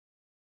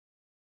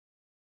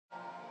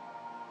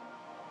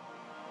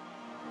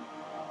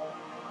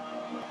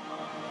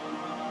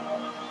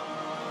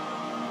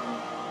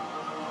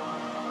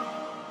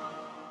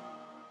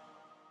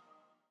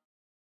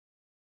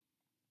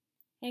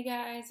Hey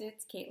guys,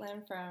 it's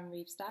Caitlin from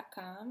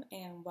Reefs.com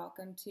and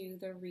welcome to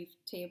the Reef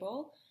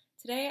Table.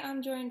 Today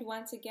I'm joined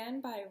once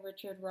again by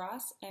Richard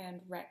Ross and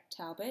Rhett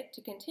Talbot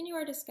to continue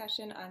our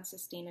discussion on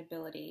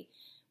sustainability.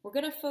 We're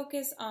going to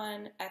focus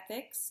on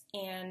ethics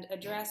and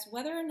address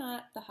whether or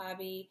not the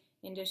hobby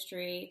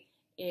industry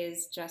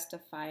is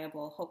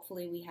justifiable.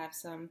 Hopefully we have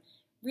some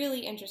really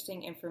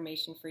interesting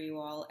information for you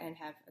all and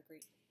have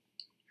agreed.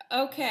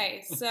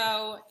 Okay,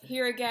 so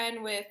here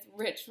again with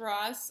Rich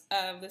Ross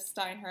of the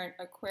Steinhardt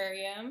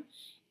Aquarium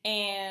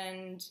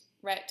and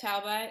Rhett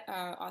Talbot,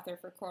 author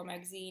for Coral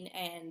Magazine,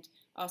 and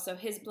also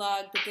his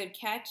blog, The Good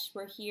Catch.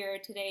 We're here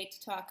today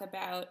to talk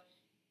about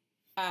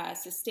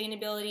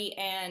sustainability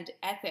and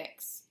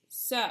ethics.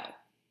 So,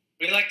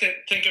 we like to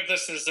think of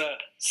this as a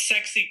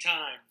sexy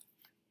time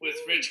with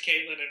Rich,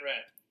 Caitlin, and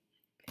Rhett.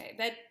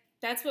 Okay,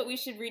 that's what we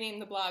should rename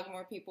the blog.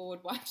 More people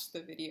would watch the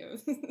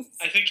videos.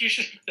 I think you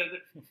should.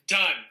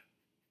 Done.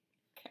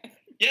 Okay.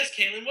 Yes,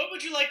 Caitlin, what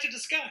would you like to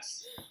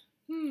discuss?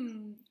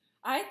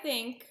 I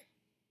think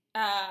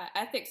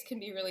ethics can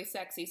be really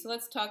sexy, so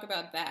let's talk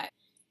about that.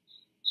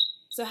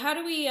 So how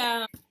do we,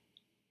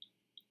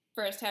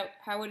 first,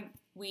 how would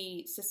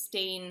we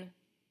sustain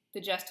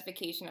the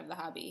justification of the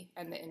hobby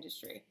and the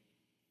industry?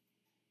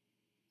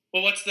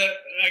 Well,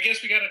 I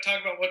guess we got to talk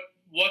about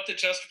what the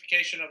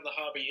justification of the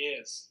hobby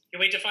is. Can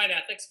we define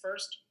ethics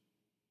first?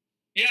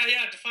 Yeah,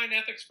 define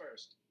ethics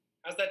first.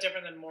 How's that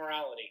different than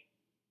morality?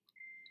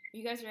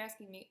 You guys are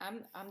asking me.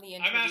 I'm the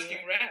interviewer. I'm asking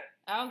Rhett.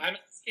 Oh. I'm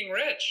asking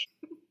Rich.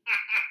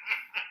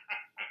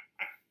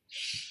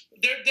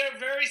 They're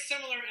very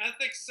similar.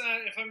 Ethics,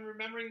 if I'm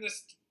remembering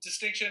this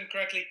distinction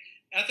correctly,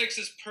 ethics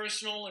is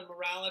personal and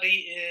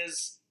morality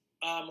is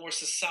more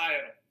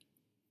societal.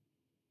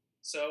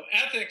 So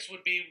ethics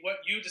would be what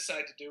you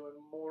decide to do, and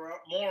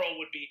moral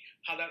would be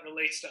how that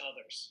relates to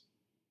others.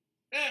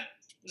 Yeah,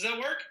 does that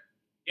work?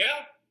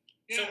 Yeah.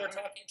 So we're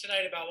talking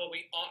tonight about what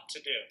we ought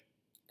to do.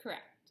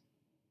 Correct.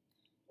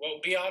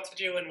 What we ought to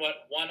do and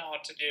what one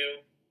ought to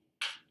do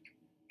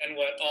and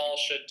what all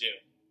should do.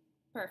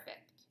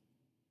 Perfect.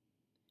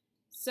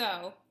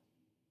 So.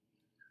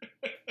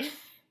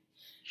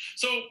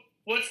 So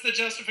what's the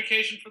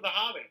justification for the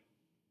hobby?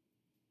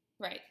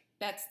 Right.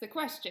 That's the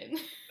question.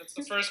 That's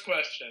the first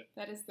question.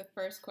 That is the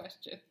first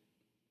question.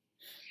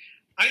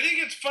 I think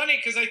it's funny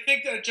because I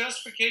think that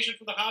justification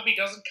for the hobby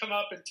doesn't come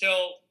up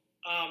until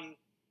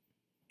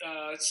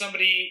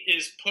somebody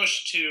is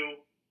pushed to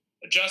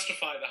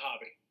justify the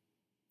hobby.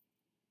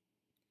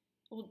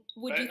 Well,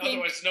 would you think?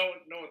 Otherwise, no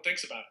one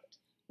thinks about it.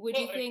 Would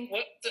you think?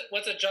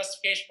 What's a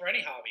justification for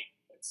any hobby?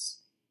 It's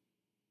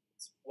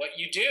what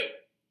you do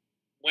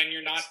when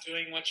you're not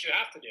doing what you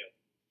have to do.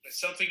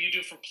 It's something you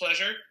do for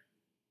pleasure.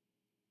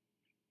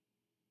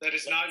 That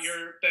is not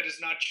your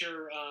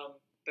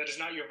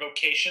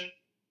vocation.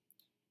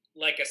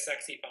 Like a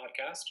sexy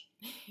podcast.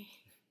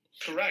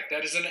 Correct.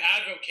 That is an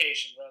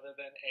avocation rather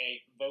than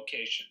a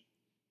vocation.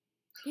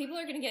 People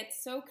are going to get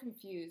so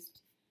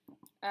confused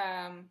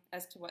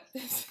as to what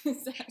this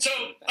is.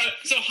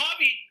 So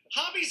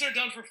hobbies are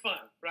done for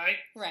fun, right?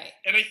 Right.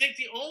 And I think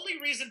the only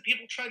reason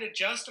people try to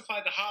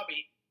justify the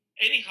hobby,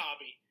 any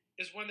hobby,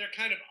 is when they're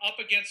kind of up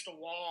against a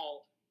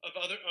wall of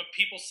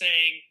people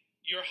saying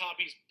your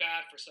hobby's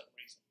bad for some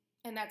reason.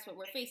 And that's what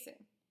we're facing.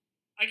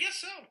 I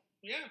guess so.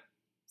 Yeah.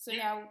 So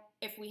now,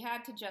 if we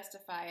had to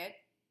justify it,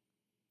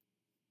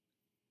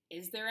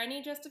 is there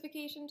any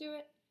justification to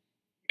it?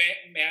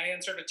 May I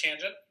insert a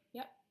tangent?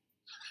 Yep.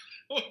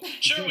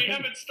 Sure, we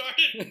haven't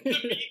started the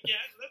beat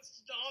yet.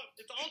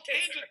 It's all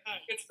tangent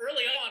time. It's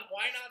early on.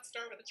 Why not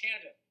start with a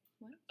tangent?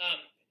 What?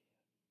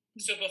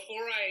 So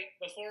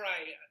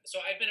so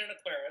I've been an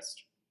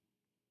aquarist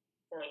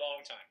for a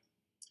long time.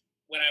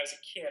 When I was a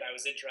kid, I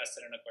was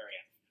interested in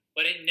aquarium,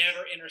 but it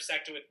never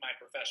intersected with my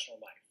professional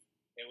life.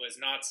 It was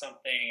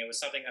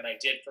something that I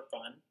did for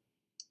fun.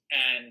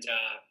 And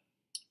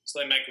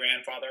something my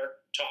grandfather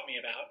taught me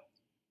about.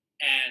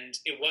 And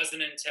it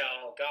wasn't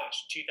until,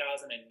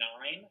 2009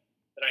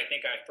 that I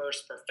think I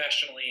first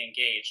professionally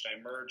engaged.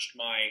 I merged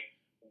my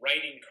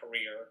writing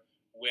career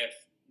with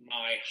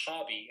my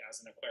hobby as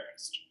an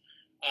aquarist.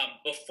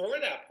 Before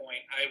that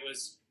point, I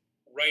was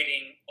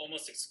writing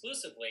almost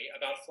exclusively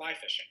about fly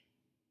fishing.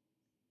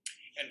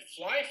 And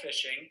fly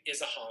fishing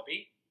is a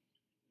hobby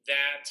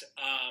that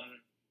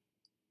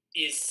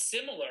is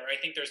similar. I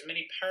think there's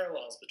many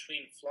parallels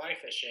between fly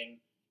fishing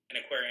and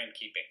aquarium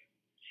keeping.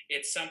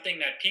 It's something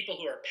that people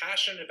who are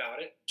passionate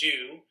about it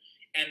do,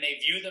 and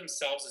they view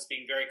themselves as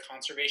being very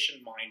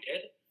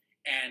conservation-minded,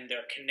 and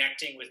they're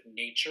connecting with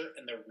nature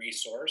and the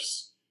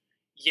resource.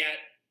 Yet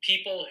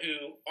people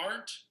who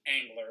aren't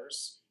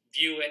anglers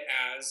view it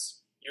as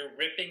you're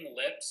ripping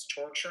lips,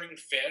 torturing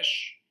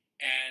fish,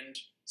 and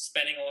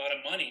spending a lot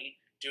of money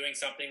doing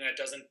something that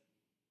doesn't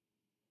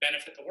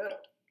benefit the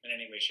world in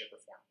any way, shape,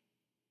 or form.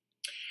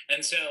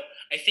 And so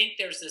I think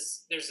there's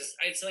this,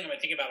 it's something I've been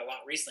thinking about a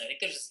lot recently. I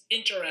think there's this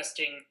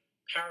interesting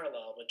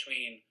parallel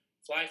between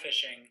fly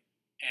fishing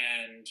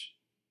and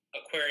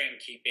aquarium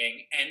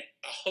keeping and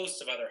a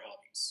host of other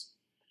hobbies.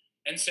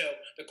 And so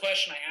the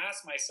question I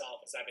ask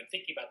myself as I've been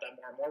thinking about that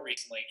more and more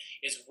recently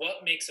is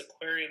what makes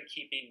aquarium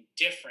keeping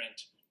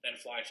different than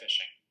fly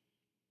fishing?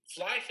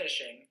 Fly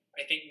fishing,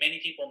 I think many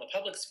people in the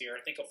public sphere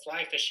think of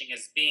fly fishing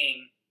as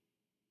being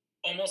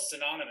almost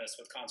synonymous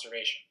with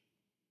conservation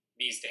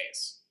these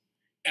days.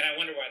 And I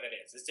wonder why that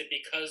is. Is it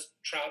because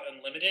Trout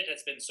Unlimited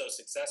has been so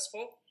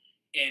successful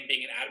in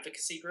being an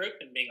advocacy group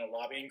and being a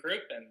lobbying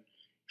group and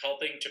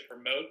helping to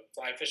promote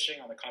fly fishing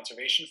on the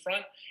conservation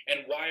front?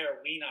 And why are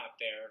we not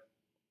there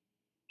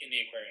in the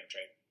aquarium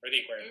trade or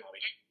the aquarium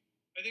hobby?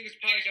 I think it's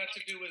probably got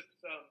to do with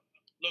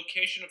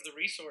location of the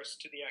resource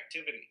to the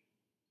activity.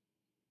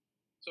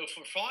 So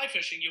for fly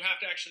fishing, you have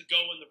to actually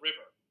go in the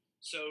river.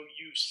 So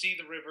you see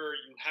the river,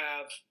 you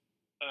have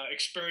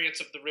experience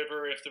of the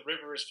river. If the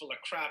river is full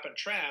of crap and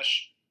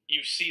trash,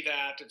 you see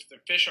that. If the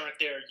fish aren't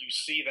there, you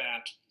see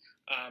that.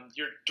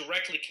 You're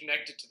directly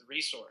connected to the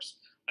resource.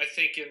 I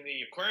think in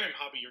the aquarium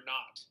hobby, you're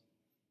not.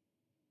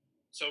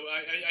 So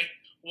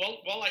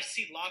while I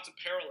see lots of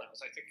parallels,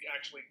 I think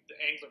actually the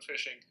angler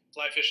fishing,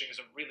 fly fishing is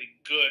a really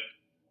good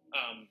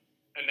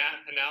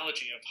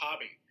analogy of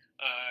hobby.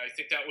 I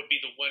think that would be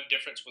the one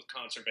difference with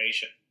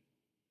conservation.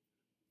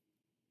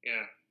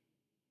 Yeah.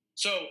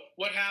 So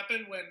what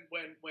happened when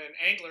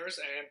anglers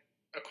and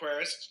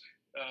aquarists,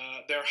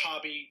 their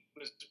hobby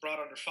was brought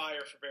under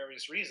fire for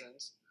various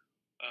reasons?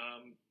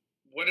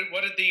 What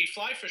did the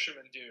fly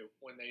fishermen do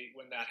when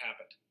that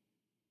happened?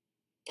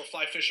 Or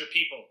fly fisher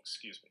people,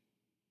 excuse me.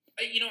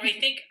 I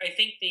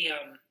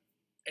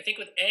think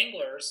with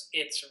anglers,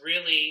 it's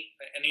really,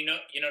 and you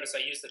notice I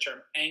use the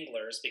term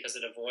anglers because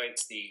it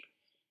avoids the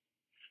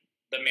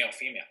male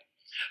female.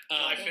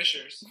 Fly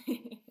fishers.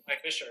 Fly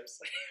fishers.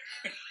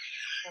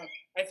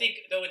 I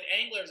think though with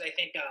anglers, I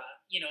think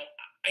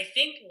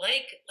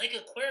like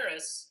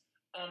aquarists,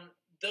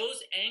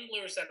 those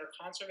anglers that are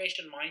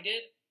conservation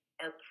minded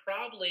are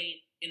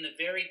probably in the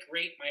very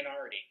great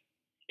minority.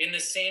 In the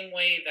same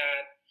way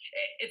that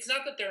it's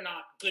not that they're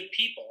not good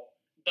people,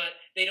 but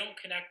they don't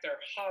connect their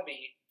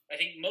hobby. I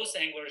think most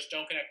anglers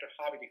don't connect their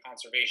hobby to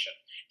conservation.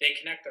 They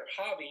connect their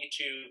hobby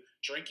to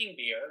drinking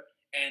beer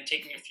and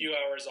taking a few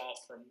hours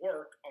off from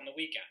work on the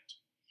weekend.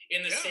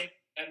 In the same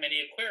that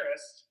many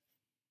aquarists,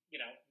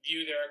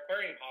 view their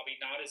aquarium hobby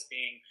not as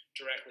being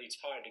directly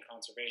tied to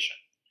conservation.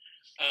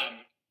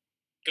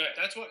 Good.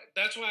 That's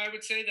why I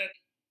would say that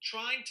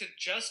trying to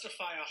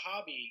justify a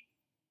hobby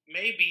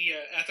may be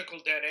an ethical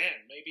dead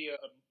end, maybe a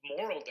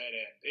moral dead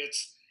end.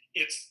 It's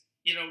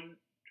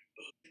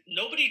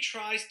nobody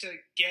tries to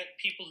get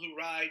people who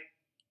ride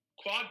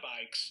quad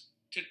bikes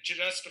to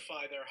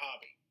justify their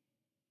hobby,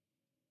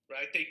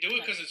 right? They do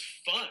it because it's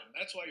fun.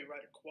 That's why you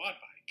ride a quad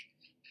bike.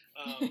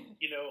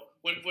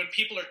 When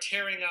people are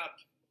tearing up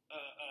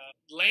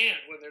land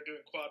when they're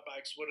doing quad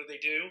bikes, what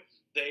do?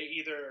 They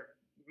either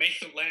make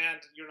the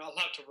land you're not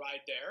allowed to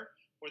ride there,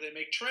 or they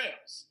make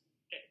trails.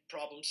 Okay,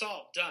 problem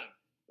solved, done.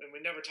 And we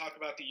never talk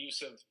about the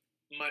use of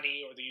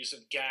money or the use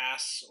of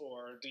gas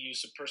or the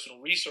use of personal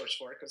resource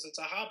for it because it's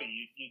a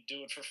hobby. You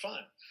do it for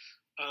fun.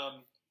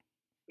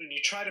 When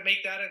you try to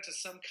make that into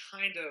some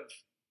kind of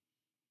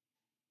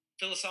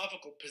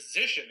philosophical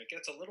position, it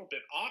gets a little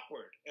bit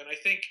awkward. And I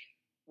think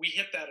we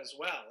hit that as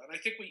well. And I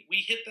think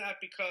we hit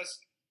that because,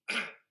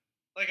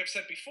 like I've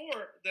said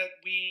before, that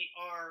we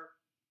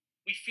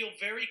feel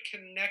very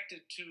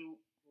connected to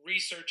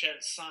research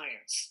and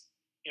science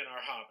in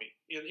our hobby,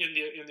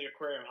 in the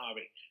aquarium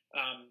hobby.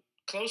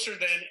 Closer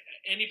than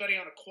anybody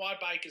on a quad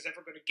bike is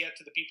ever going to get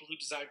to the people who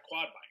design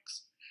quad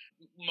bikes,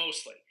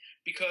 mostly.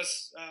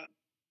 Because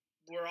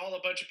we're all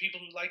a bunch of people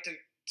who like to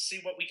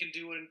see what we can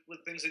do with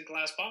things in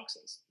glass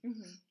boxes.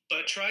 Mm-hmm.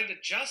 But trying to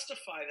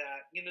justify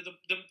that,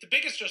 the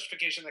biggest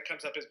justification that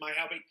comes up is my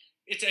hobby,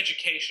 it's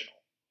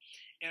educational.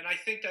 And I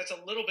think that's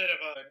a little bit of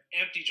an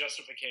empty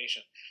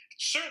justification.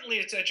 Certainly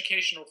it's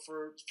educational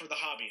for the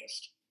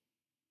hobbyist.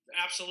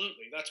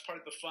 Absolutely. That's part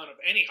of the fun of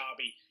any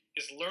hobby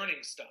is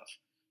learning stuff.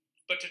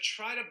 But to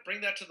try to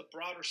bring that to the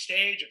broader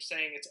stage of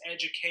saying it's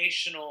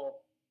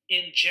educational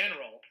in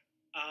general,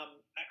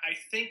 I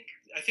think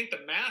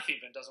the math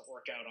even doesn't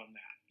work out on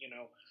that.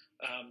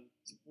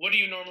 What do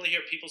you normally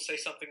hear? People say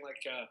something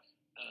like, a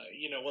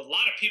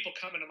lot of people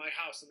come into my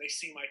house and they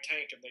see my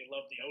tank and they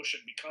love the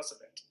ocean because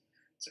of it.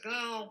 It's like,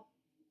 oh,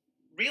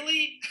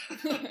 really?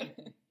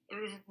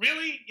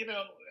 Really?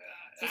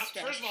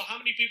 First of all, how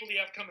many people do you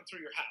have coming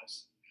through your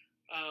house?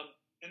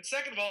 And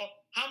second of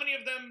all, how many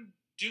of them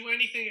do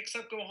anything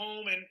except go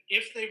home and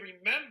if they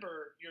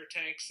remember your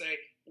tank, say,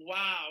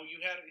 wow,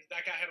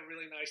 that guy had a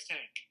really nice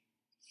tank.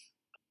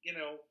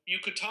 You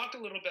could talk a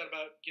little bit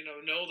about,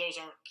 no, those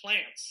aren't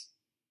plants.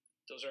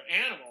 Those are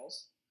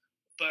animals.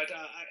 But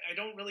I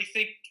don't really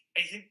think,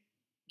 I think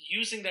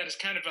using that as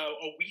kind of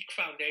a weak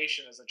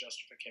foundation as a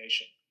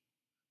justification.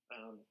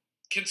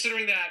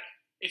 Considering that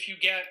if you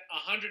get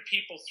 100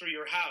 people through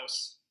your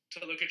house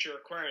to look at your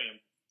aquarium,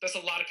 that's a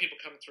lot of people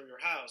coming through your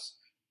house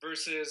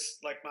versus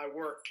like my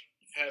work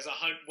has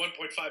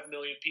 1.5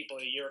 million people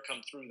a year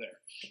come through there.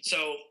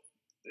 So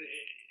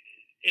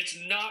it's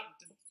not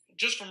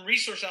just from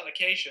resource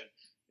allocation.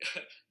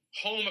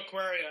 home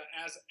aquaria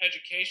as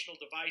educational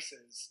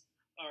devices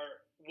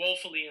are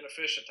woefully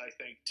inefficient, I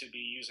think, to be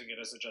using it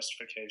as a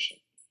justification.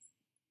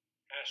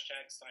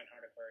 Hashtag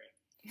Steinhardt Aquarium.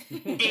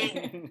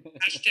 Boom.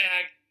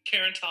 Hashtag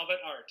Karen Talbot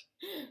art.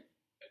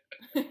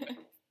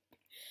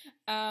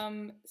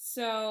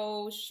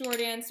 So short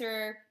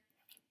answer,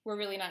 we're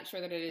really not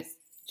sure that it is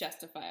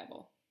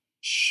justifiable.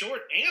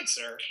 Short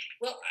answer?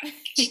 Well,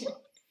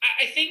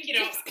 I think, you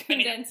know, I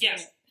mean,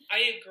 yes,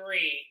 I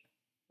agree.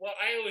 Well,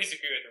 I always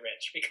agree with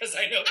Rich because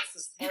I know it's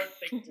the smart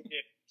thing to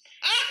do.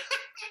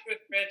 With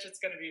Rich, it's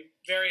going to be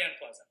very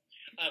unpleasant.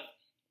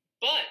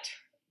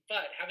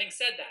 But having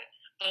said that,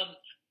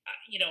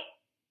 you know,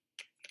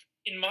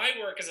 in my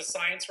work as a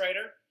science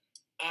writer,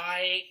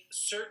 I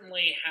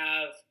certainly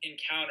have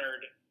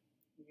encountered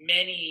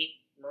many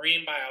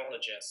marine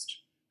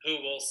biologists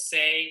who will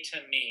say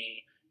to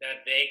me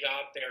that they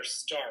got their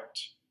start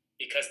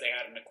because they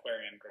had an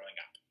aquarium growing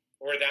up,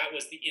 or that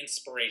was the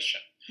inspiration.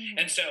 Mm-hmm.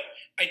 And so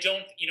I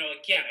don't, you know,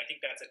 again, I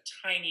think that's a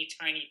tiny,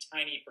 tiny,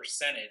 tiny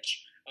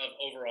percentage of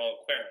overall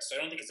aquarists. So I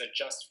don't think it's a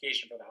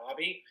justification for the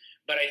hobby,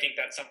 but I think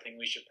that's something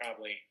we should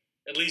probably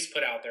at least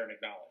put out there and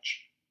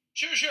acknowledge.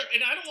 Sure.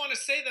 And I don't want to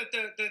say that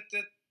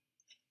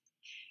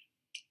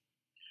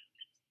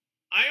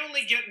I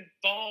only get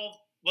involved.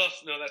 Well,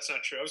 no, that's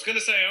not true. I was going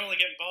to say I only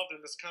get involved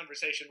in this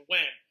conversation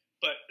when,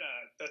 but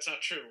that's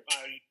not true.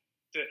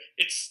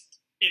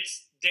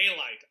 It's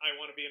daylight. I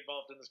want to be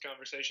involved in this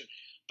conversation,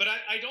 but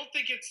I don't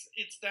think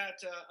it's that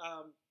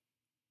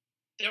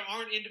there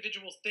aren't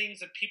individual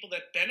things and people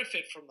that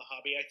benefit from the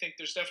hobby. I think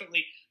there's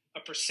definitely a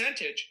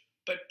percentage,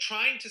 but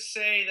trying to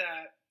say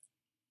that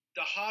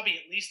the hobby,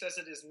 at least as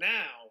it is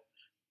now,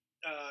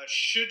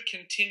 should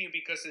continue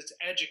because it's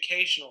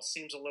educational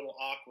seems a little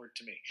awkward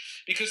to me.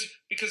 Because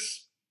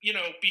you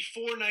know,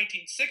 before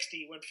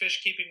 1960, when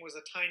fish keeping was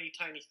a tiny,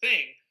 tiny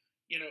thing,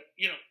 you know.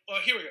 Oh,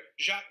 here we go.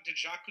 Did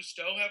Jacques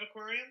Cousteau have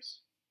aquariums?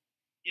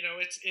 You know,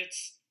 it's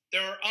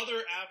there are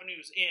other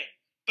avenues in,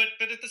 but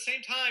at the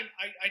same time,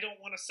 I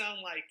don't want to sound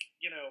like,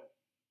 you know,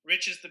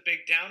 Rich is the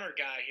big downer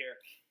guy here.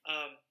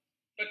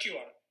 But you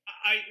are.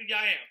 I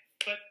am.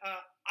 But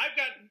I've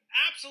got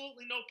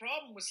absolutely no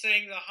problem with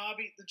saying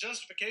the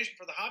justification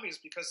for the hobby is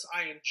because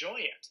I enjoy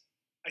it.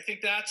 I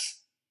think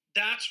that's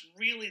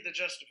really the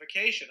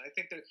justification. I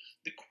think that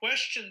the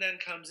question then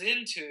comes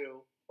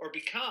into or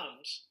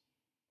becomes,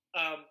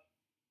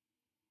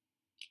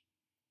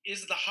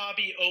 is the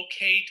hobby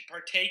okay to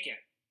partake in?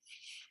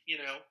 You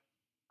know,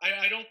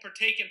 I don't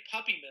partake in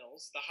puppy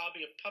mills, the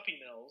hobby of puppy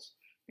mills,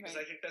 because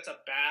right. I think that's a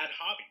bad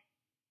hobby.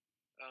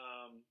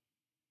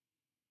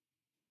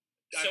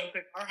 I don't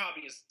think our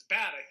hobby is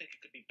bad. I think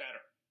it could be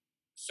better.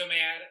 So may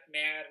I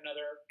add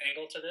another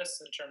angle to this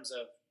in terms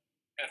of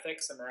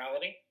ethics and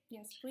morality?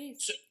 Yes,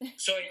 please.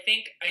 So I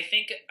think.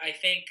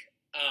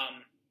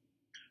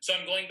 So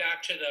I'm going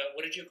back to the,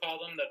 what did you call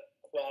them? The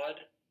quad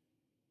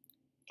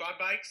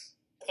bikes.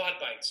 Quad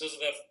bikes.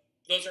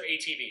 Those are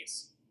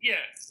ATVs.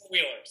 Yeah.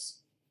 Wheelers.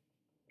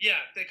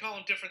 Yeah, they call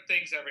them different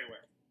things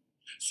everywhere.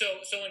 So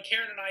when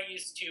Karen and I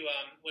used to,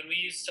 when we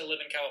used to live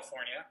in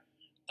California,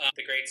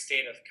 the great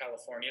state of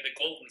California, the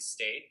Golden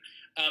State,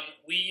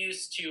 we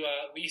used to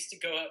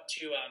go up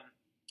to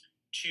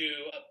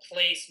a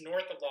place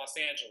north of Los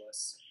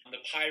Angeles, on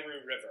the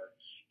Piru River,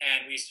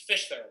 and we used to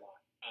fish there a lot,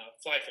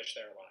 fly fish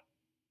there a lot.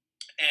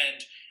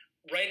 And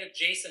right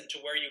adjacent to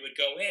where you would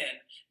go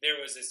in, there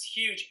was this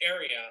huge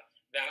area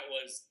that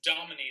was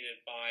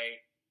dominated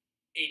by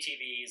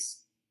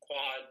ATVs,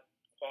 quad.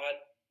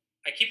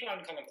 I keep on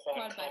calling them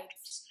quad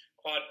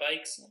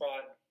bikes,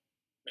 quad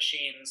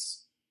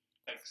machines,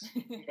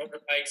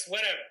 motorbikes,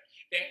 whatever.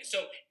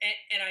 So,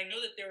 and I know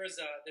that there was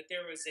a,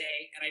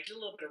 and I did a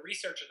little bit of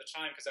research at the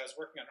time because I was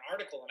working on an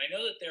article, and I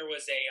know that there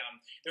was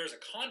a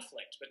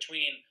conflict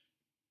between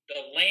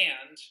the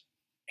land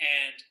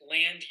and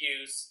land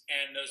use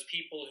and those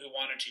people who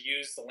wanted to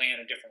use the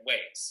land in different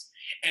ways.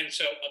 And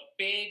so a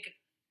big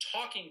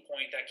talking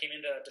point that came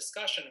into that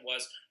discussion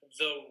was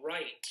the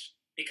right,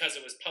 because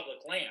it was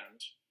public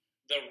land,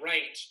 the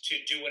right to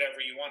do whatever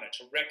you wanted,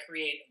 to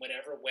recreate in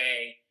whatever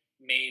way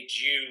made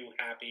you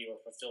happy or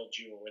fulfilled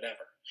you or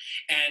whatever.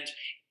 And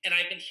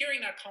I've been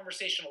hearing that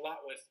conversation a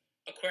lot with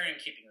aquarium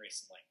keeping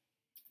recently,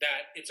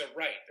 that it's a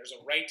right. There's a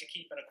right to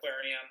keep an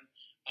aquarium,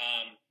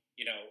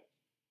 you know,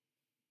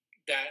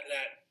 that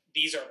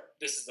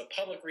this is a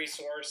public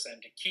resource,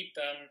 and to keep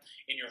them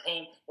in your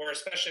home, or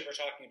especially if we're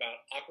talking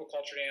about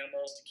aquaculture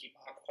animals, to keep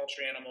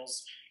aquaculture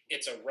animals,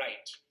 it's a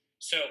right.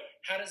 So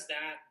how does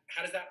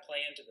that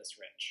play into this,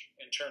 Rich,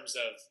 in terms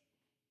of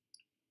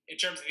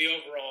the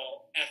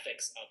overall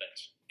ethics of it?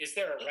 Is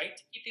there a right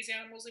to keep these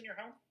animals in your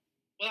home?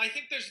 Well, I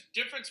think there's a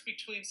difference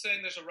between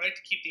saying there's a right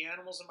to keep the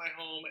animals in my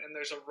home and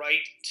there's a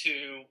right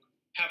to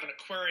have an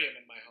aquarium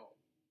in my home.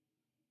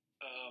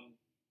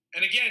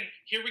 And again,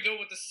 here we go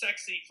with the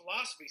sexy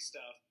philosophy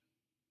stuff.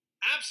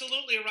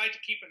 Absolutely a right to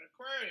keep an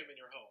aquarium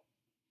in your home.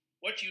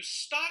 What you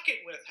stock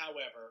it with,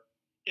 however,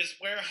 is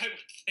where I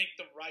would think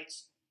the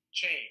rights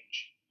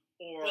change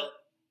or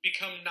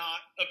become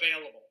not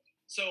available.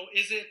 So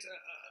is it,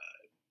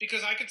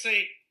 because I could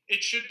say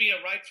it should be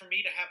a right for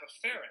me to have a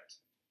ferret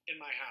in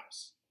my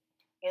house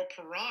or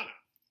piranha.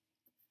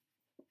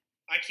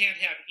 I can't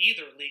have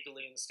either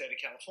legally in the state of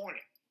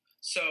California.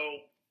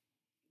 So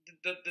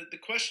the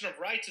question of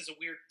rights is a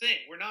weird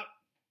thing. We're not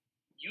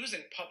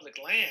using public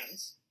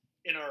lands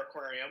in our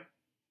aquarium.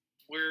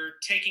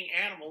 We're taking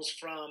animals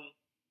from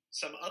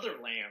some other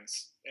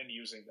lands and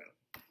using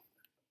them.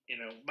 You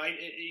know,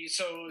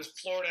 so is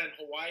Florida and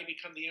Hawaii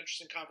become the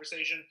interesting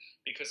conversation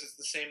because it's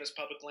the same as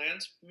public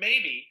lands?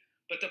 Maybe,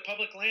 but the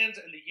public lands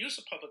and the use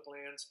of public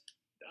lands,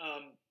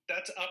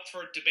 that's up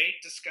for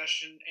debate,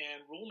 discussion,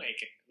 and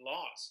rulemaking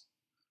laws.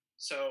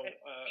 So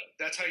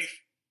that's how you,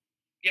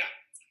 yeah.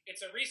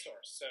 It's a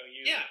resource, so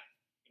you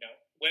know,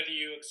 whether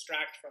you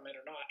extract from it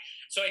or not.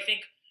 So I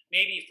think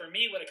maybe for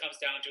me, what it comes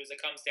down to is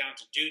it comes down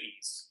to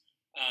duties.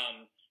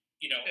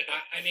 You know,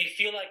 I may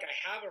feel like I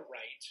have a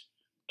right,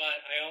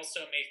 but I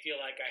also may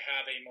feel like I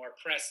have a more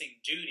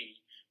pressing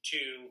duty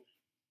to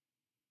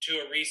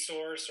a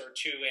resource or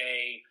to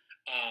a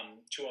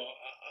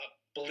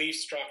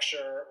belief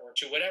structure or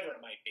to whatever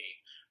it might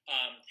be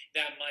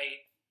that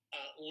might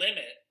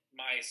limit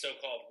my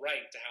so-called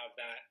right to have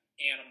that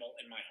animal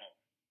in my home.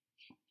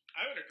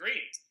 I would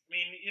agree. I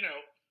mean, you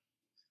know,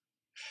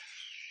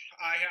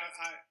 I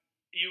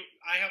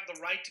have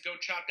the right to go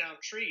chop down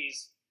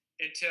trees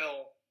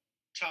until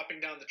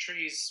chopping down the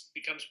trees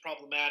becomes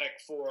problematic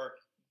for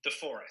the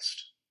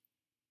forest.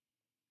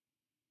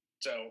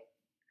 So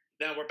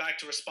now we're back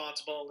to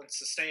responsible and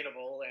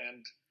sustainable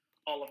and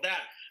all of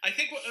that. I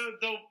think,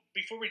 though,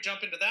 before we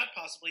jump into that,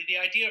 possibly the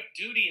idea of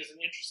duty is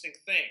an interesting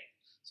thing.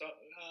 So,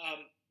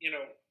 you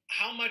know,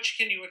 how much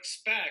can you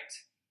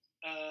expect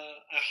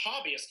a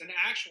hobbyist, an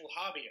actual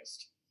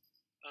hobbyist?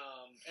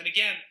 And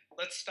again,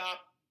 let's stop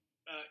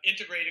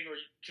integrating or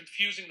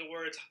confusing the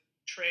words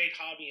trade,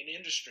 hobby, and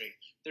industry.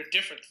 They're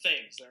different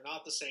things. They're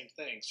not the same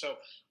thing. So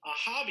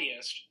a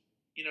hobbyist,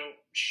 you know,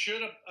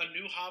 should a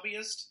new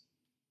hobbyist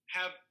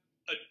have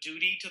a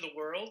duty to the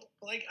world?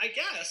 Like, I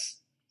guess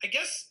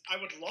I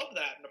would love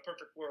that in a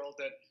perfect world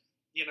that,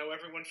 you know,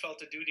 everyone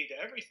felt a duty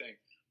to everything.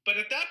 But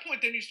at that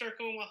point, then you start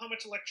going, well, how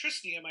much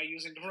electricity am I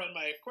using to run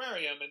my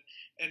aquarium?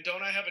 And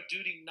don't I have a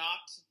duty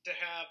not to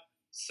have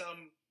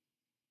some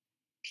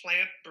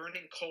plant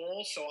burning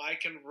coal so I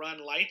can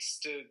run lights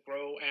to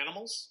grow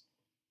animals?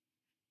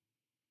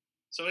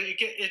 So it's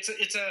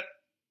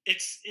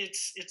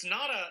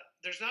not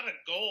there's not a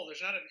goal,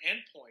 there's not an end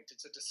point.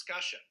 It's a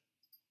discussion.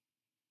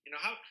 You know,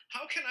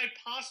 how can I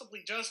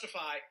possibly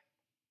justify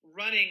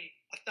running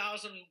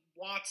 1,000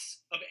 watts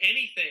of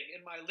anything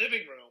in my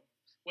living room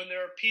when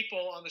there are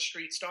people on the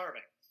street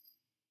starving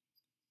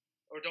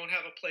or don't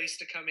have a place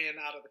to come in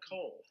out of the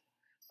cold?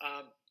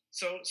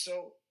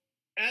 So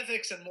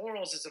ethics and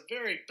morals is a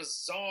very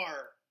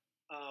bizarre,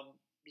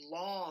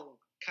 long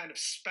kind of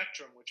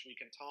spectrum which we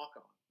can talk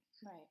on.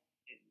 Right.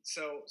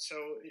 So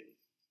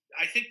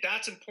I think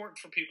that's important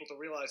for people to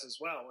realize as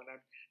well. When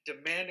I'm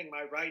demanding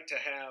my right to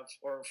have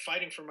or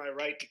fighting for my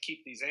right to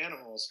keep these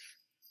animals,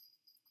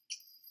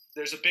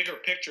 there's a bigger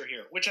picture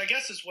here, which I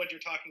guess is what you're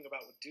talking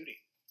about with duty.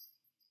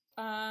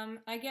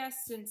 I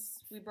guess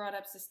since we brought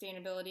up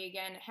sustainability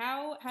again,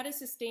 how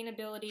does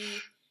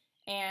sustainability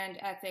and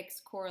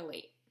ethics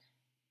correlate?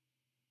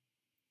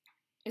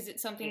 Is it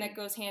something that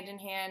goes hand in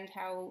hand?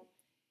 How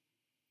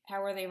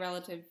are they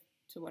relative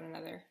to one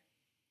another?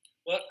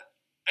 Well,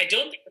 I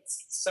don't think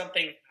it's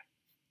something that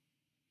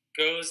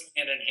goes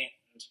hand in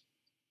hand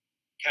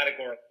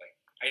categorically.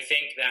 I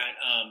think that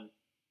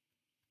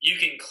you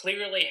can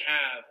clearly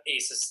have a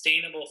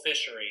sustainable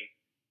fishery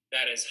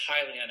that is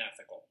highly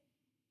unethical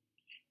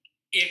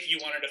if you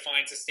want to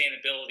define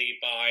sustainability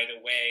by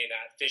the way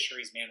that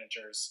fisheries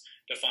managers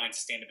define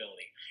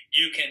sustainability.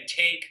 You can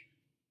take,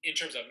 in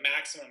terms of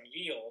maximum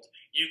yield,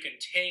 you can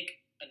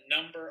take a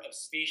number of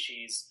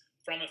species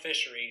from a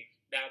fishery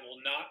that will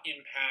not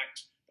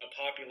impact the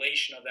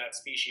population of that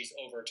species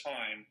over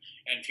time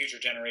and future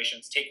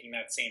generations taking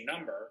that same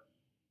number,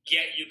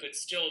 yet you could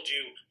still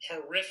do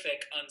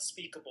horrific,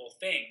 unspeakable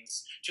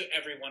things to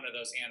every one of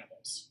those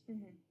animals,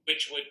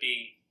 which would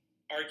be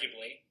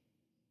arguably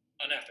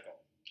unethical.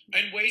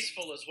 And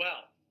wasteful as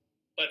well.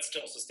 But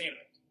still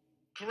sustainable.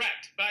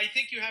 Correct. But I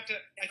think you have to,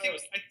 I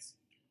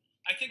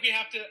think we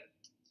have to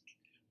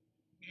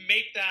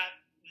make that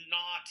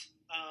not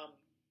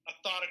a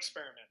thought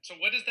experiment. So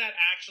what does that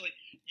actually,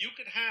 you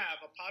could have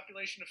a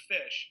population of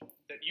fish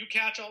that you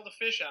catch all the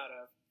fish out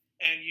of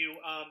and you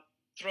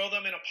throw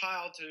them in a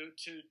pile to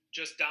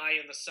just die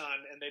in the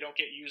sun and they don't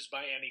get used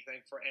by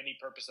anything for any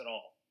purpose at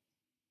all.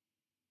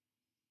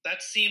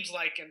 That seems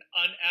like an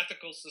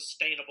unethical,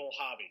 sustainable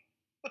hobby.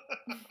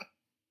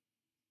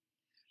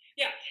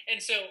 Yeah,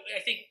 and so I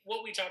think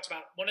what we talked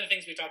about, one of the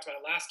things we talked about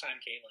last time,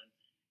 Caitlin,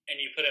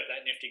 and you put up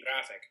that nifty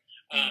graphic,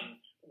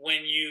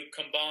 when you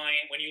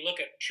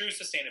look at true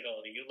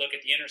sustainability, you look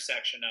at the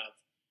intersection of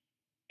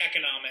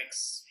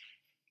economics,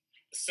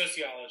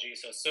 sociology,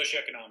 so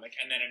socioeconomic,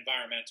 and then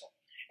environmental,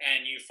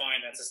 and you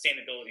find that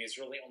sustainability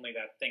is really only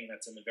that thing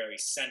that's in the very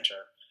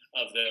center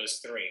of those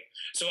three.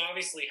 So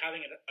obviously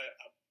having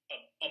a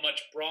a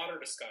much broader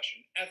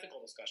discussion, ethical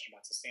discussion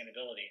about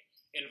sustainability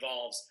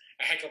involves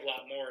a heck of a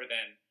lot more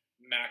than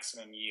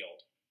maximum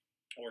yield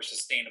or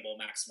sustainable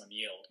maximum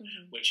yield,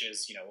 which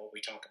is, what we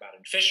talk about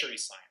in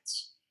fisheries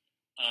science.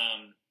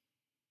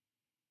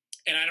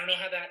 And I don't know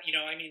how that,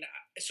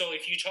 so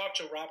if you talk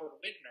to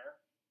Robert Whitner,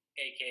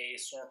 aka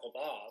Snorkel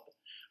Bob,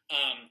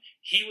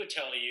 he would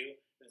tell you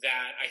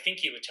that, I think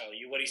he would tell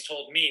you what he's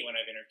told me when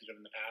I've interviewed him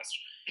in the past.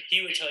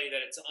 He would tell you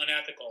that it's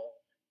unethical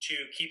to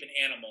keep an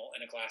animal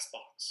in a glass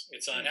box.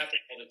 It's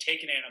unethical to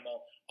take an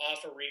animal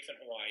off a reef in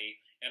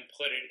Hawaii and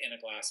put it in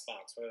a glass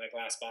box, whether that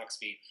glass box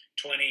be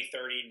 20,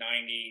 30,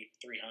 90,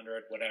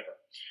 300, whatever,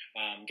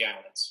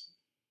 gallons.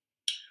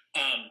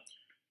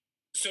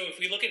 So if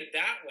we look at it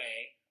that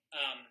way,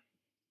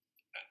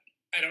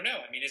 I don't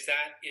know. I mean, is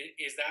that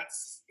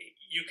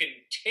you can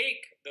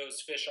take those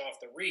fish off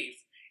the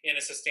reef in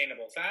a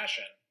sustainable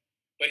fashion,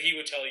 but he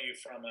would tell you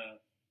from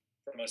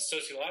a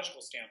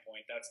sociological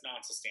standpoint, that's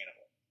not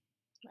sustainable.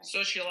 Right.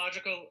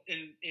 Sociological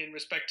in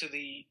respect to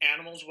the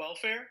animal's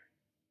welfare?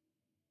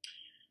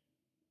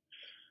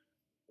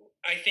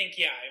 I think,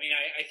 yeah. I mean,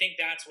 I think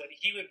that's what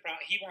he would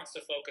he wants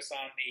to focus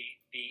on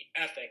the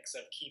ethics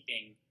of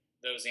keeping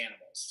those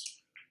animals.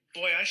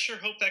 Boy, I sure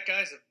hope that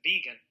guy's a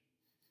vegan.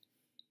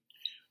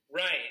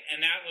 Right,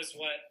 and that was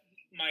what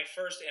my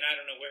first, and I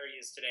don't know where he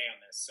is today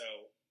on this,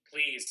 so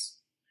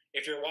please,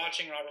 if you're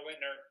watching Robert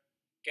Whitner,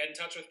 get in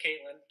touch with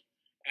Caitlin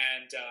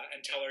and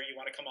tell her you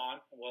want to come on,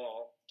 and we'll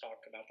all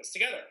talk about this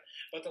together.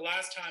 But the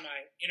last time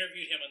I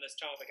interviewed him on this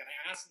topic, and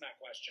I asked him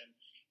that question,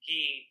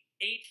 he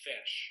ate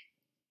fish,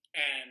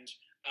 and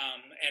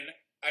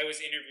I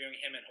was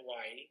interviewing him in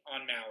Hawaii,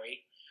 on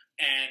Maui,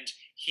 and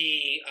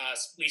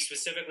we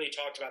specifically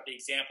talked about the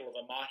example of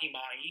a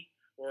mahi-mahi,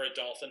 or a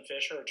dolphin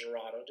fish, or a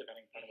dorado,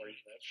 depending on where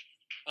you live.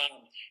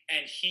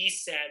 And he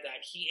said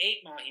that he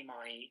ate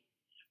mahi-mahi,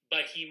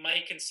 but he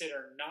might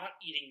consider not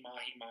eating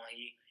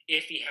mahi-mahi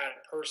if he had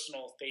a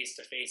personal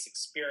face-to-face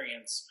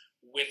experience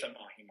with a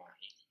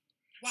mahi-mahi.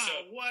 Wow, so,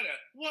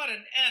 what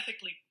an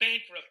ethically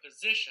bankrupt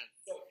position.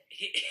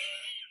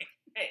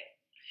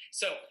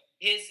 So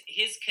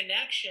his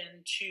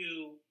connection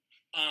to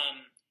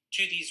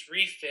these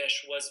reef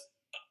fish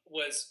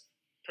was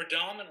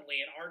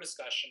predominantly in our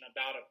discussion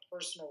about a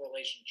personal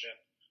relationship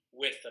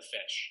with the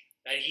fish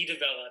that he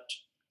developed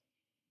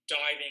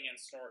diving and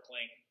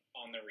snorkeling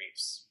on the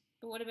reefs.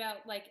 But what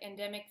about like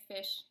endemic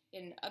fish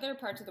in other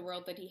parts of the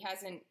world that he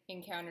hasn't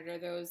encountered? Are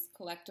those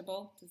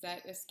collectible? Does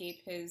that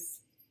escape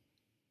his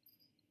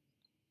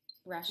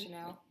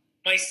rationale?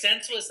 My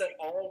sense was that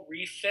all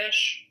reef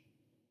fish,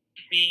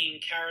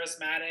 being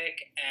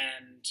charismatic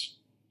and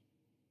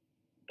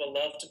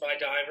beloved by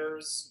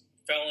divers,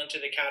 fell into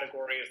the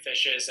category of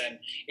fishes. And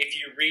if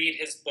you read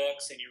his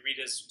books and you read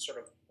his sort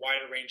of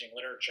wider-ranging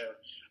literature,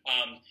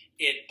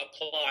 it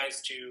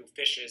applies to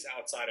fishes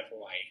outside of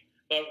Hawaii.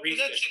 But reef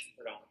fish is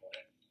predominantly.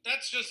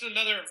 That's just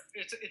another.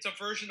 It's a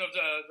version of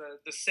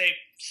the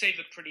save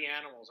the pretty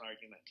animals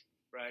argument,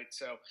 right?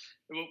 So,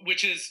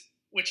 which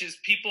is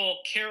people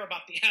care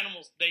about the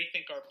animals they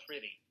think are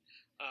pretty,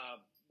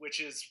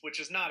 which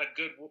is not a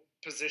good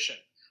position.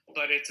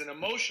 But it's an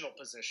emotional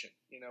position.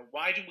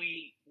 Why do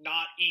we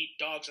not eat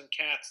dogs and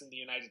cats in the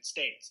United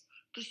States?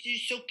 Because they're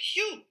so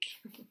cute.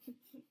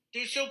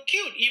 They're so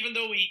cute, even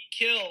though we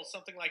kill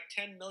something like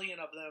 10 million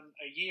of them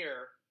a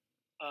year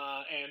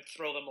and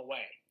throw them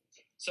away.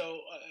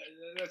 So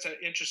that's an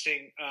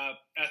interesting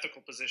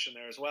ethical position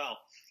there as well.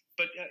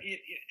 But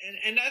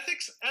and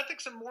ethics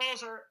and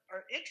morals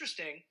are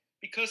interesting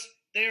because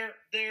they're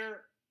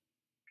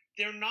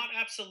not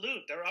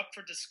absolute. They're up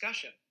for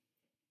discussion,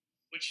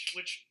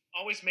 which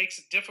always makes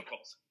it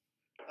difficult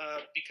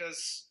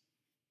because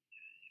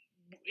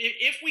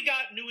if we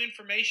got new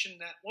information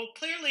that, well,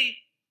 clearly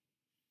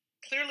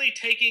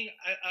taking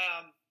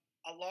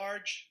a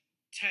large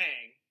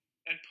tang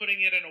and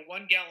putting it in a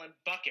 1-gallon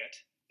bucket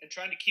and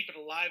trying to keep it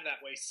alive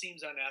that way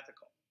seems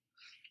unethical.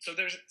 So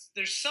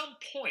there's some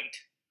point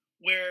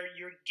where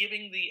you're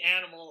giving the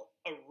animal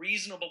a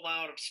reasonable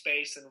amount of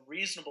space and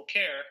reasonable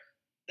care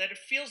that it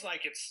feels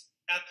like it's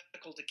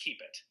ethical to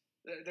keep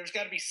it. There's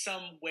got to be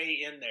some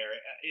way in there.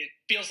 It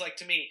feels like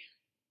to me,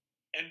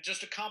 and just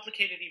to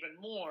complicate it even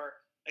more,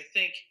 I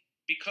think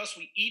because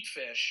we eat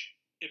fish,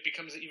 it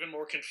becomes even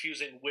more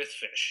confusing with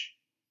fish.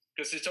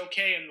 Because it's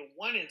okay in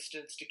one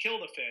instance to kill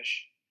the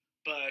fish,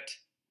 but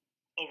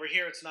over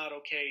here it's not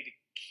okay to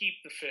keep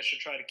the fish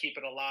and try to keep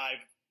it alive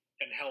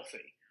and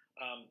healthy.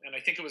 And I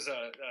think it was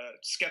a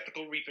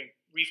Skeptical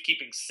Reef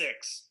Keeping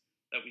 6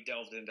 that we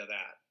delved into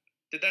that.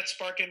 Did that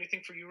spark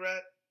anything for you,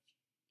 Rhett?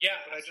 Yeah.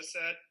 What I just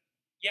said?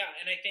 Yeah,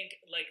 and I think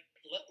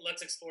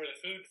let's explore the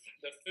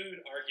food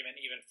argument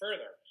even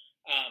further.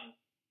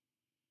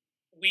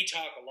 We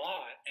talk a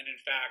lot, and in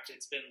fact,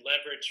 it's been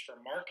leveraged for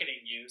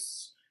marketing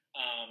use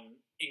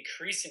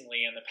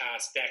increasingly in the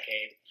past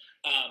decade.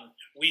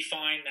 We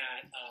find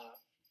that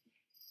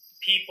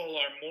people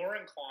are more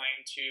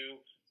inclined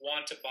to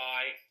want to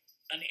buy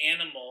an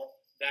animal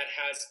that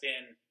has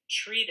been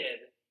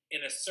treated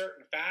in a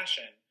certain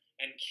fashion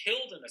and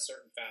killed in a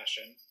certain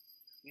fashion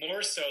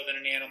more so than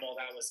an animal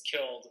that was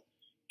killed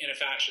in a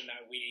fashion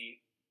that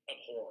we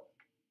abhor.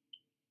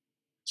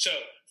 So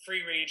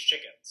free-range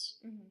chickens,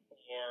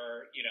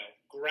 or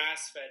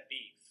grass-fed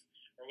beef,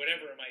 or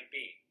whatever it might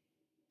be.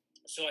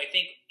 So I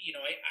think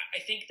I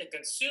think the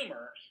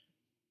consumer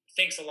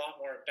thinks a lot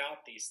more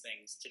about these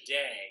things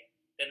today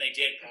than they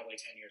did probably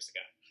 10 years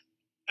ago.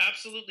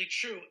 Absolutely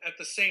true. At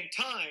the same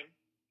time,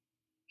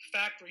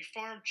 factory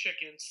farm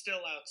chicken still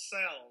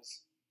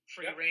outsells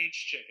free-range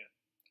chicken.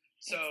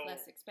 So it's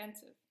less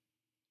expensive.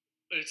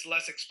 It's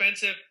less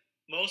expensive.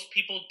 Most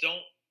people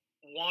don't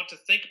want to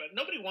think about it.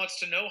 Nobody wants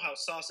to know how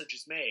sausage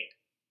is made.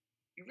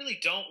 You really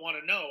don't want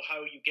to know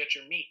how you get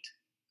your meat.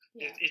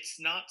 Yeah. It's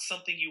not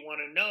something you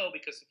want to know,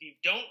 because if you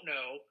don't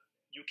know,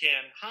 you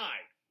can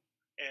hide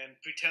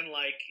and pretend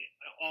like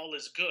all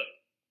is good.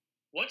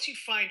 Once you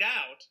find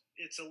out,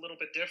 it's a little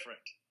bit different.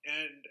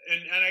 And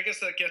I guess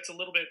that gets a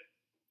little bit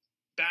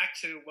back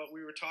to what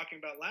we were talking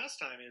about last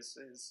time is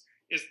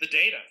the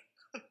data.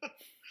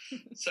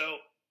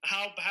 So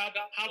how bad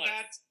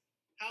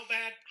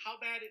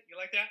you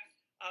like that?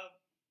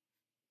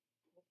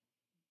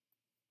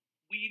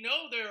 We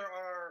know there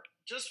are,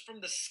 just from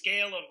the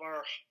scale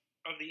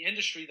of the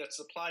industry that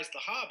supplies the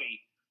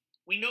hobby,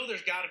 we know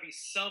there's got to be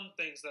some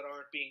things that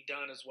aren't being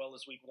done as well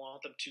as we'd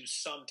want them to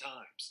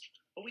sometimes,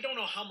 but we don't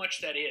know how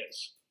much that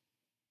is.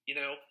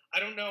 I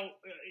don't know.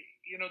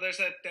 There's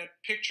that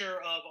picture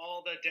of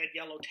all the dead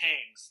yellow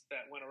tangs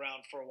that went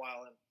around for a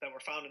while and that were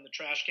found in the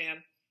trash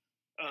can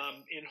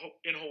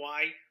in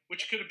Hawaii,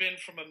 which could have been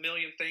from a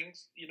million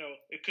things.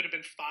 It could have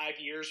been 5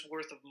 years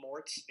worth of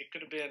morts. It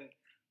could have been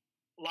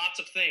lots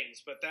of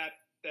things, but that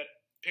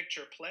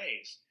picture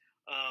plays.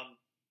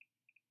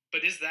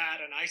 But is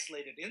that an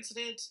isolated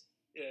incident?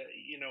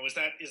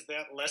 Is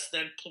that less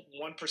than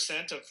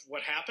 1% of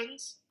what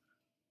happens?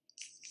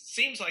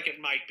 Seems like it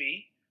might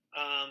be,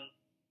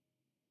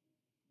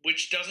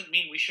 which doesn't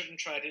mean we shouldn't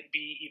try to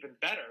be even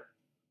better.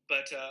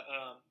 But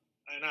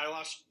and I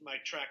lost my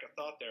track of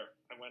thought there.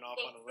 I went off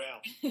on a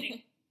rail.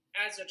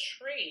 As a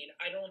trade,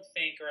 I don't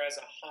think, or as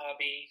a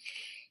hobby,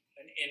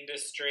 an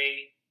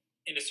industry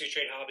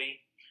trade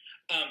hobby,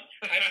 I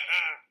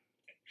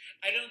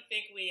don't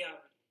think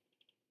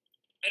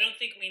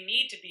we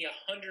need to be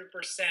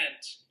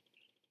 100%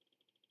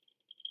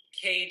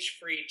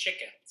 cage-free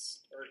chickens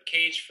or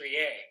cage-free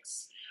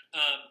eggs.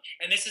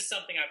 And this is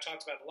something I've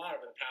talked about a lot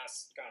over the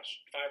past,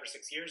 5 or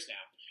 6 years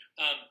now.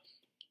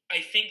 I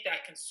think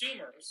that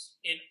consumers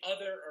in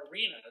other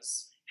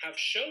arenas have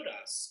showed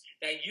us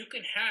that you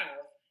can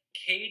have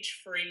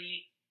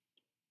cage-free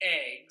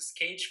eggs,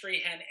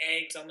 cage-free hen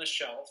eggs on the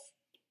shelf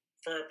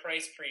for a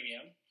price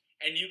premium,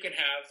 and you can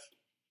have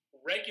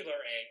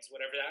regular eggs,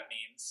 whatever that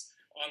means,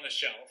 on the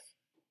shelf,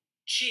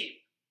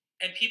 cheap,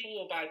 and people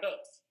will buy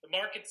both. The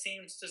market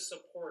seems to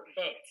support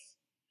both.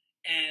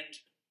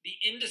 And the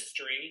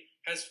industry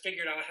has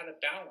figured out how to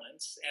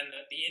balance, and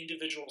the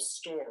individual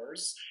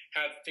stores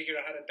have figured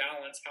out how to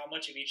balance how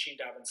much of each you need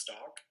to have in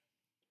stock.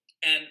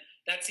 And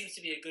that seems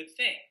to be a good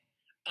thing.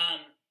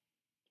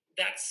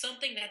 That's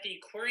something that the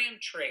aquarium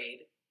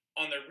trade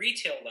on the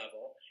retail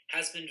level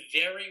has been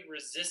very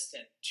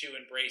resistant to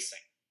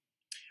embracing.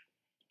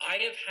 I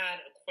have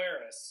had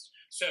aquarists.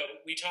 So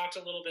we talked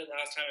a little bit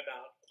last time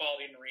about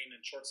Quality Marine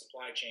and short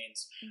supply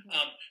chains.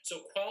 So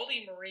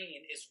Quality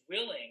Marine is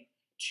willing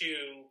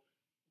to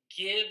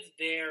give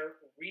their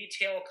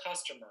retail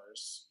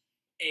customers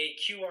a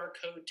QR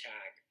code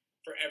tag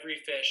for every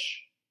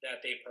fish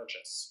that they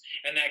purchase.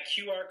 And that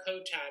QR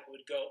code tag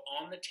would go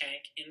on the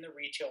tank in the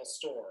retail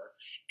store,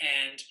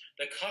 and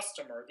the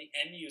customer, the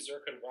end user,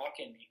 could walk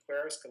in, the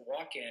aquarist could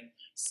walk in,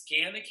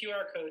 scan the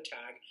QR code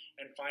tag,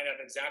 and find out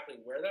exactly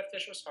where that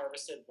fish was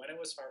harvested, when it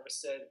was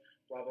harvested,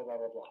 blah, blah, blah,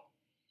 blah, blah.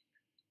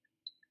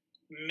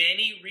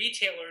 Many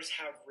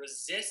retailers have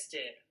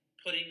resisted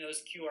putting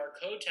those QR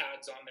code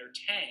tags on their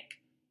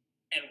tank.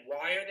 And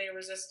why are they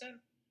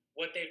resistant?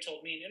 What they've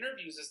told me in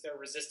interviews is they're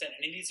resistant,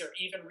 and these are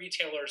even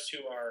retailers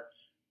who I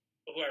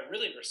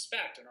really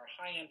respect and are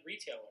high-end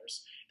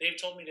retailers. They've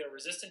told me they're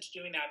resistant to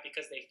doing that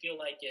because they feel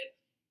like it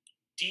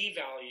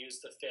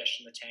devalues the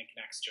fish in the tank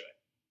next to it.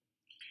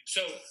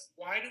 So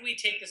why do we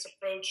take this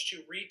approach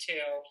to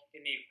retail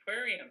in the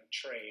aquarium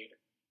trade,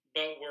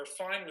 but we're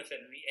fine with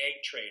it in the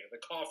egg trade or the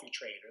coffee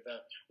trade or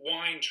the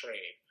wine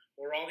trade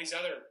or all these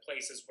other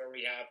places where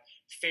we have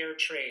fair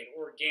trade,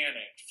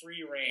 organic,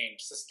 free-range,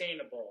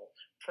 sustainable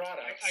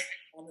products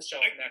on the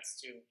shelf next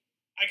to?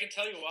 I can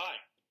tell you why.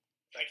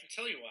 I can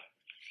tell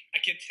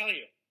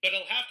you, but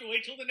I'll have to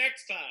wait till the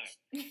next time.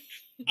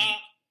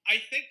 I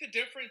think the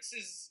difference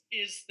is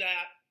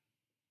that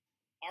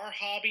our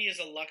hobby is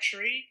a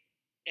luxury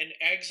and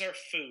eggs are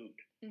food.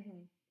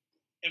 Mm-hmm.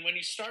 And when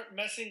you start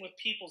messing with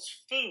people's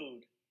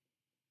food,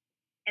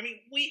 I mean,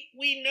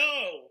 we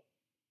know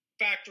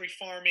factory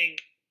farming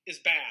is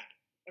bad.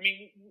 I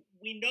mean,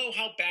 we know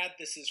how bad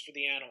this is for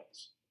the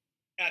animals,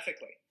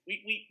 ethically.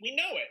 We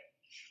know it.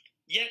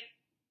 Yet,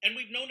 and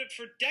we've known it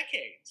for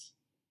decades.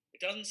 It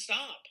doesn't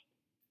stop.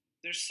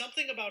 There's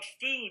something about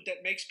food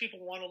that makes people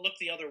want to look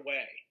the other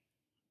way.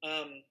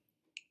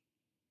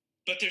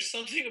 but there's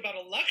something about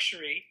a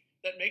luxury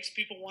that makes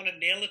people want to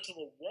nail it to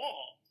the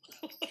wall.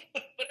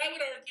 But I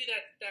would argue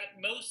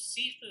that most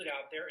seafood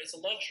out there is a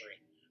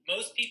luxury.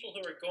 Most people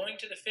who are going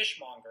to the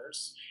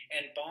fishmongers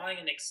and buying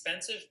an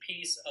expensive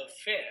piece of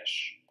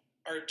fish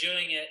are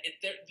doing it.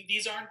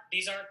 These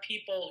aren't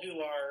people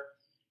who are,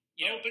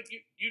 but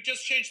you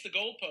just changed the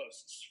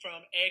goalposts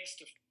from eggs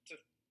to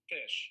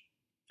fish.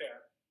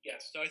 Fair,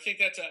 yes. So I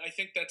think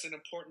that's an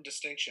important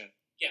distinction.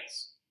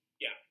 Yes,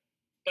 yeah.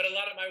 But a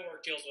lot of my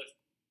work deals with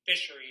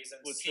fisheries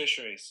and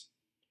fisheries.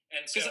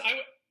 And so,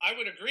 because I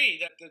would agree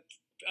that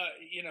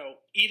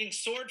eating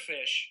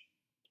swordfish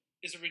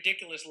is a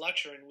ridiculous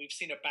luxury, and we've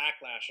seen a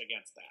backlash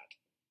against that,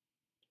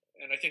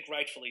 and I think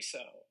rightfully so.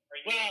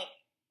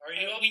 Are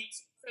you on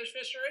fish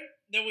fishery?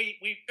 No, we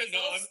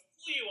I'll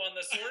school you on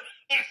the sword.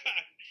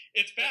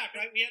 It's back,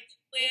 right? We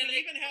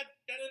even had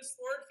that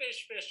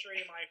swordfish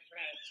fishery, my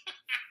friend.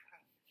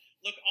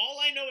 Look, all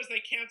I know is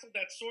they canceled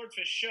that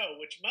swordfish show,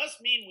 which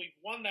must mean we've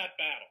won that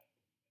battle.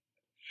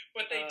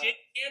 But they did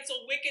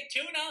cancel Wicked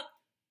Tuna.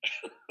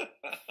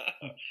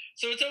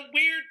 So it's a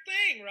weird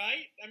thing,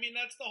 right? I mean,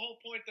 that's the whole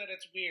point, that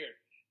it's weird.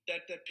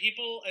 That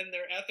people and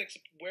their ethics,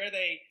 where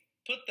they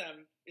put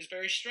them, is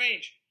very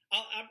strange.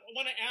 I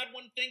want to add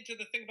one thing to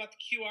the thing about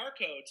the QR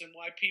codes and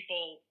why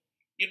people...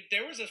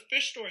 there was a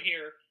fish store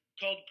here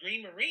called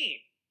Green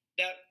Marine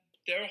that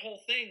their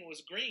whole thing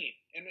was green.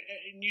 And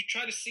you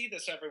try to see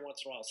this every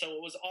once in a while. So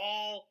it was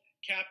all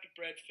captive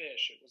bred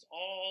fish. It was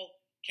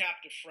all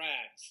captive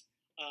frags.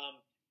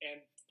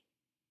 And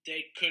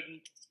they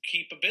couldn't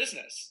keep a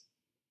business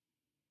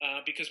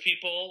because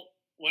people,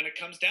 when it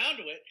comes down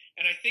to it,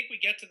 and I think we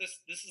get to this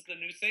is the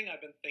new thing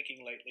I've been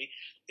thinking lately,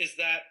 is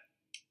that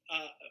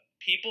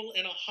people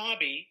in a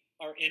hobby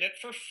are in it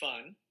for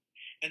fun,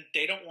 and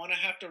they don't want to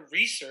have to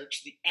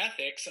research the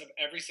ethics of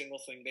every single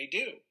thing they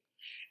do.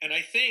 And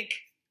I think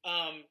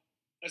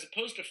as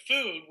opposed to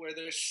food, where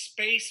there's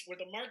space, where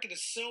the market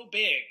is so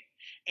big,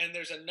 and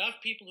there's enough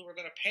people who are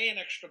going to pay an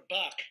extra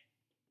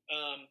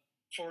 $1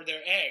 for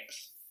their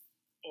eggs,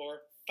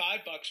 or $5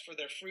 for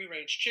their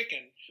free-range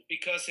chicken,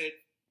 because it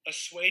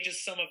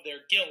assuages some of their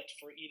guilt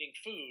for eating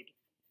food,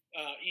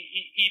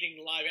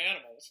 eating live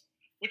animals,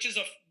 which is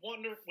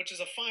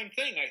a fine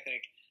thing.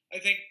 I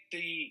think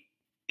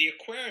the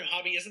aquarium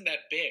hobby isn't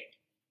that big,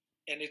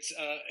 and it's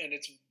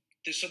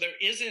so there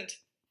isn't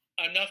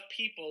enough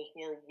people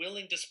who are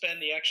willing to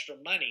spend the extra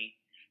money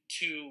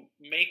to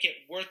make it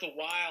worth the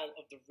while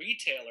of the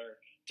retailer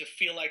to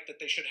feel like that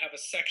they should have a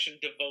section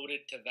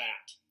devoted to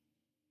that.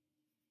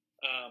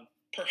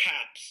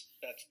 Perhaps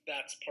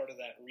that's part of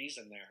that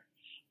reason there,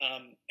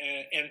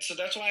 and so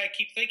that's why I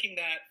keep thinking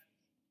that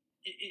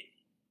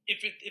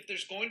if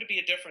there's going to be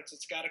a difference,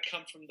 it's got to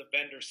come from the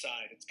vendor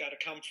side. It's got to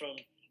come from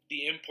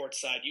the import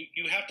side.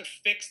 You have to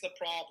fix the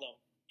problem,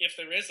 if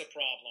there is a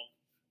problem,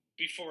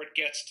 before it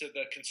gets to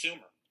the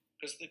consumer.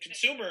 Because the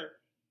consumer,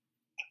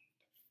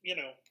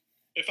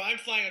 if I'm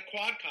flying a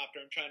quadcopter,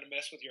 I'm trying to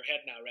mess with your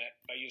head now, Rhett,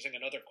 by using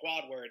another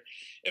quad word.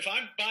 If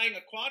I'm buying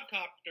a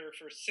quadcopter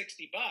for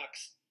 $60,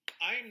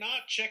 I'm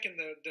not checking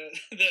the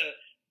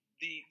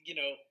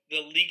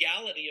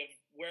legality of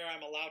where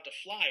I'm allowed to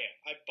fly it.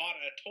 I bought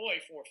a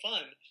toy for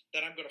fun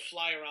that I'm going to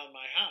fly around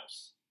my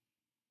house.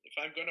 If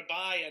I'm going to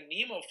buy a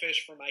Nemo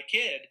fish for my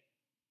kid,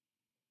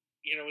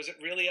 is it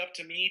really up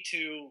to me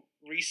to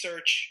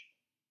research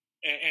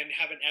and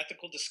have an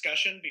ethical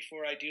discussion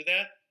before I do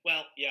that?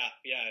 Well, yeah,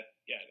 it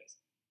is.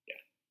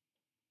 Yeah.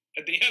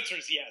 And the answer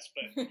is yes,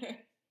 but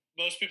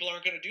most people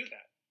aren't going to do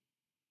that.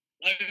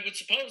 I would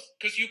suppose,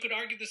 because you could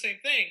argue the same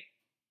thing.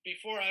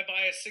 Before I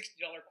buy a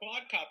 $60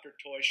 quadcopter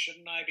toy,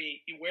 shouldn't I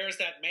be? Where is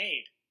that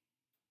made?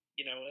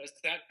 Is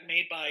that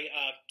made by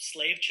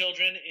slave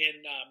children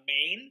in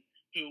Maine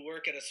who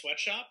work at a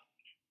sweatshop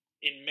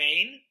in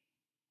Maine,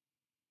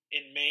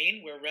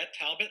 where Rhett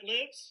Talbot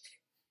lives?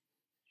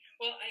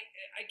 Well,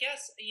 I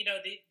guess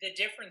the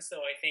difference,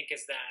 though, I think,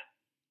 is that.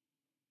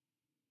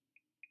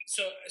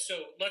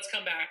 So let's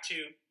come back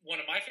to one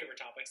of my favorite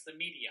topics, the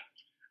media.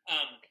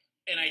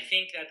 And I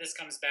think that this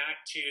comes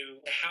back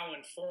to how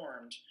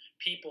informed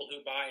people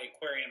who buy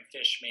aquarium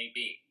fish may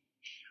be.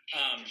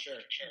 Sure.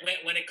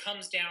 When it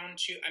comes down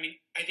to,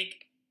 I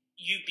think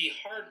you'd be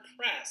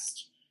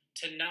hard-pressed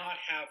to not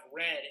have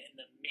read in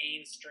the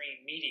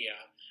mainstream media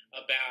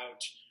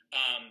about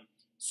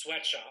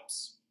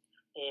sweatshops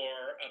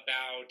or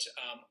about,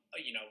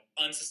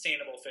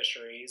 unsustainable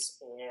fisheries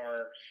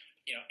or,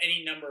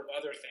 any number of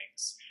other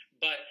things.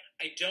 But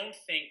I don't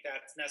think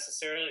that's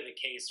necessarily the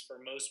case for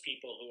most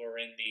people who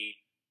are in the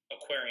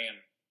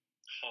aquarium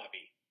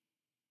hobby.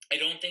 I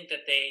don't think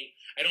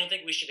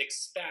we should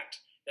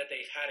expect that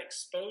they've had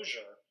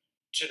exposure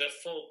to the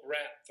full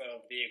breadth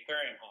of the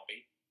aquarium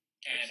hobby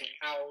and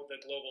how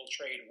the global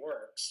trade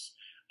works.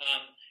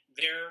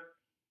 Their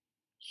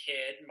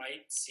kid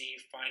might see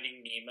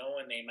Finding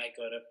Nemo and they might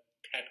go to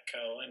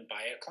Petco and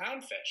buy a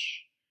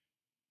clownfish.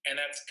 And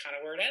that's kind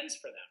of where it ends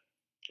for them.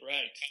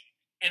 Right.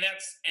 And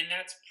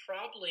that's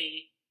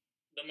probably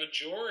the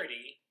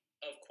majority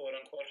of quote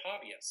unquote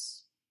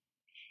hobbyists.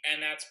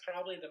 And that's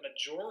probably the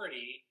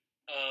majority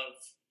of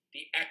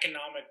the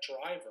economic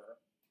driver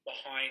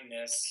behind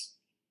this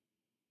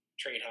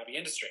trade hobby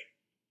industry.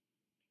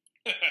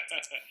 That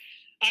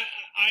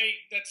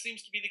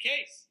seems to be the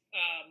case,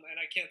 and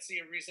I can't see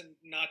a reason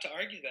not to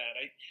argue that.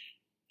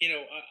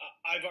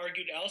 I've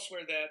argued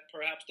elsewhere that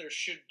perhaps there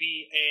should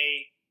be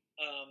a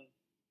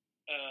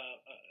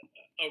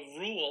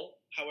rule,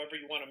 however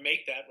you want to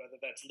make that, whether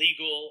that's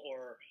legal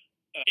or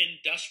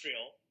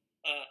industrial,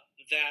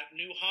 that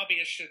new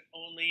hobbyists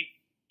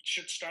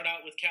should start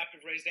out with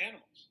captive raised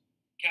animals,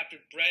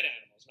 captive bred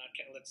animals.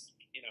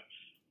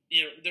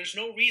 There's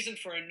no reason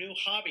for a new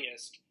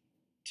hobbyist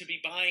to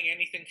be buying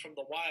anything from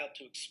the wild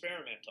to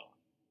experiment on.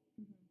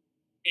 Mm-hmm.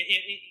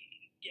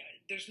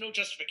 There's no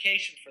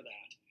justification for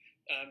that.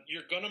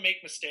 You're going to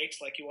make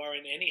mistakes like you are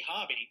in any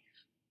hobby.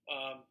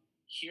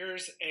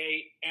 Here's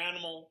a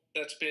animal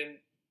that's been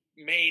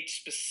made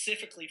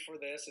specifically for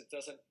this. It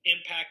doesn't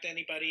impact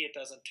anybody. It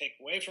doesn't take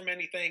away from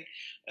anything.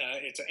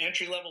 It's an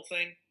entry-level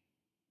thing.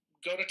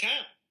 Go to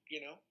town,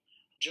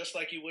 just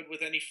like you would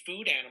with any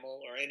food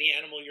animal or any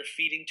animal you're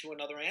feeding to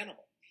another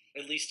animal,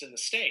 at least in the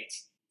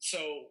States.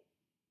 So,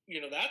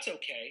 that's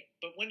okay.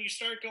 But when you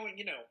start going,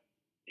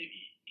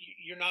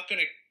 you're not going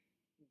to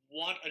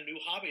want a new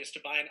hobbyist to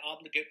buy an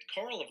obligate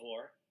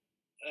corallivore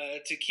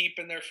to keep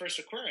in their first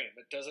aquarium.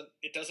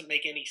 It doesn't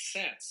make any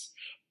sense.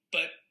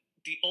 But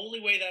the only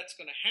way that's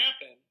going to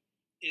happen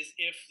is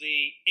if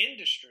the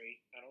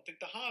industry, I don't think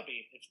the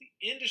hobby, if the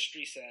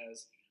industry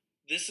says,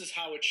 this is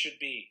how it should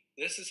be.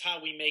 This is how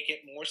we make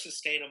it more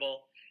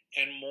sustainable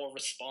and more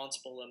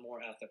responsible and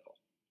more ethical.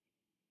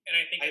 And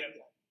I think an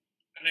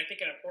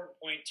important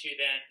point to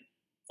then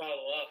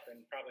follow up,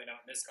 and probably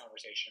not in this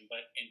conversation,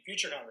 but in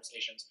future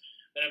conversations,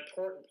 an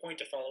important point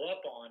to follow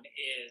up on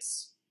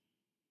is,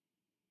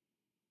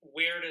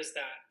 where does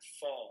that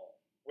fall?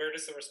 Where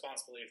does the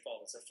responsibility fall?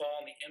 Does it fall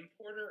on the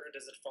importer or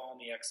does it fall on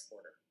the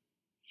exporter?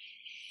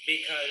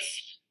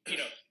 Because,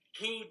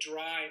 who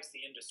drives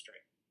the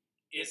industry?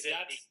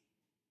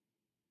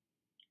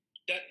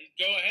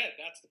 Go ahead.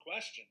 That's the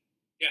question.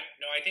 Yeah,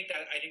 no, I think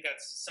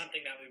that's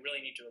something that we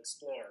really need to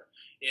explore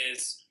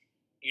is,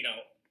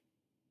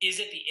 is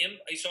it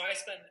so I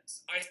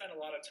spend a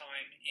lot of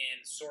time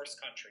in source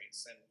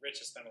countries, and Rich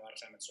has spent a lot of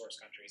time in source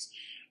countries.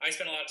 I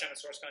spend a lot of time in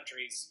source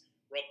countries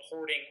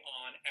reporting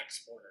on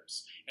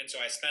exporters. And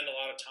so I spend a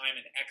lot of time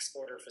in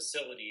exporter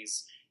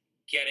facilities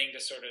getting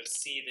to sort of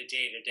see the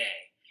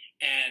day-to-day.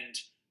 And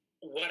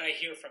what I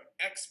hear from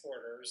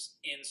exporters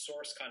in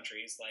source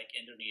countries like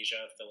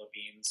Indonesia,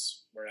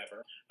 Philippines,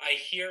 wherever, I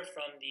hear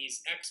from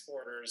these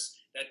exporters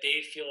that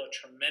they feel a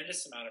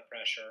tremendous amount of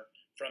pressure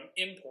from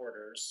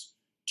importers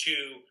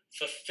to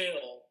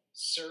fulfill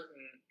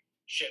certain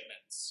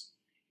shipments.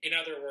 In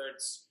other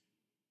words,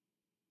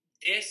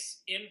 this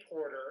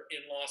importer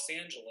in Los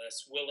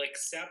Angeles will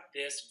accept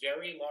this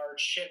very large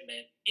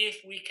shipment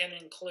if we can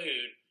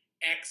include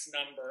X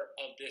number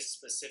of this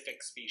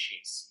specific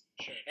species.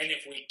 Sure. And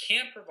if we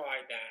can't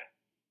provide that,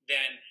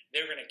 then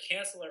they're going to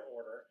cancel their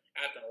order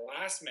at the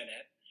last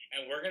minute,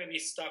 and we're going to be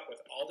stuck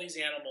with all these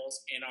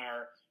animals in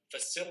our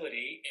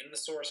facility in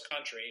the source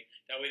country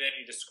that we then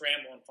need to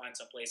scramble and find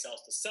someplace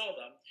else to sell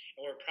them,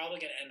 and we're probably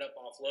going to end up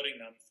offloading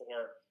them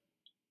for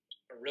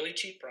a really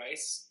cheap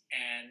price.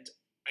 And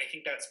I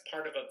think that's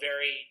part of a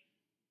very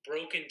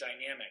broken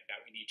dynamic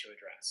that we need to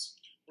address.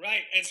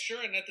 Right, and sure,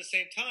 and at the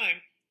same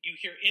time, you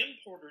hear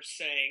importers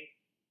saying,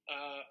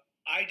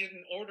 I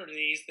didn't order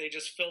these, they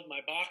just filled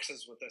my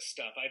boxes with this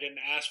stuff. I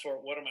didn't ask for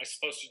it, what am I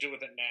supposed to do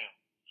with it now?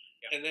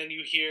 Yeah. And then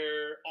you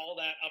hear all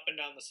that up and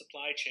down the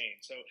supply chain.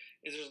 So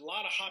there's a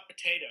lot of hot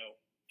potato.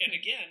 And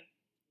again,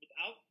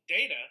 without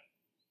data,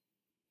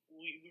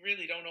 we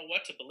really don't know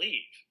what to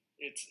believe.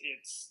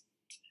 It's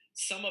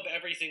some of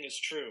everything is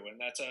true,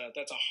 and that's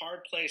a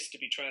hard place to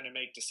be trying to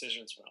make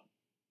decisions from.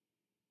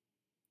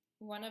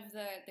 One of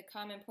the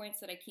common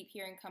points that I keep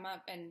hearing come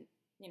up, and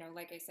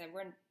like I said,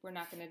 we're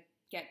not going to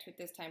get to it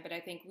this time, but I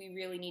think we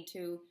really need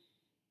to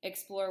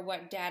explore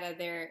what data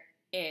there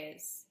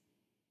is,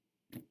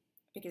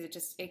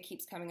 because it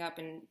keeps coming up,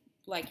 and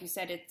like you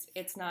said,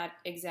 it's not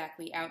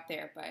exactly out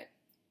there, but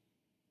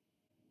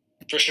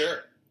for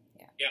sure.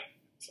 Yeah,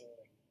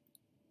 absolutely.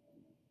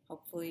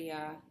 Hopefully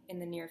in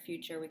the near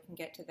future we can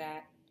get to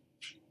that.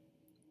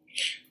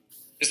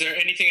 Is there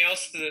anything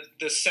else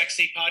the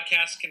sexy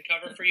podcast can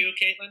cover for you,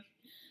 Caitlin?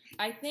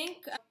 I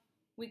think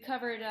we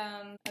covered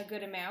a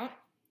good amount.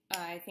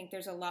 I think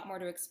there's a lot more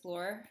to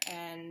explore,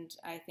 and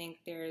I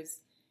think there's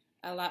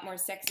a lot more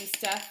sexy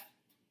stuff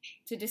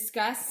to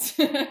discuss.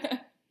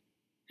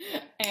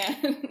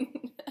 And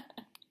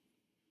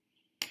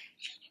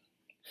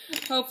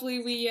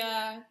hopefully we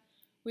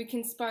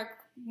can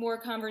spark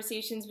more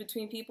conversations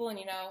between people and,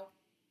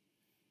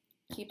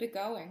 keep it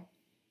going.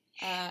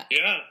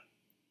 Yeah.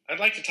 I'd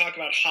like to talk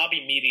about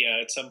hobby media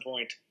at some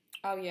point.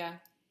 Oh, yeah.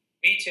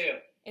 Me too.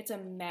 It's a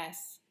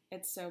mess.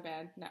 It's so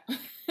bad. No.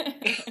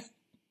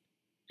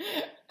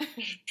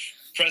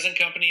 Present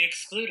company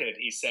excluded,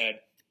 he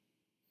said,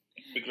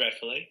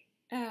 regretfully.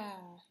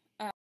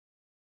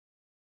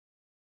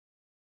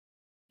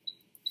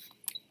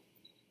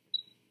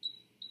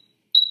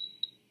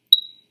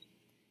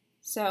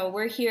 So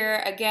we're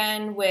here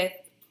again with.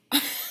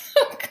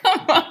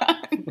 Come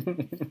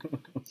on.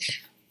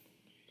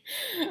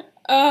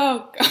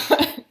 Oh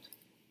God.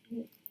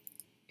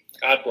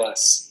 God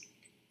bless.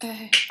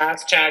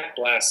 Hashtag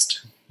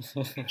blessed.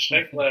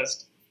 Hashtag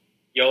blessed.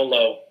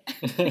 YOLO.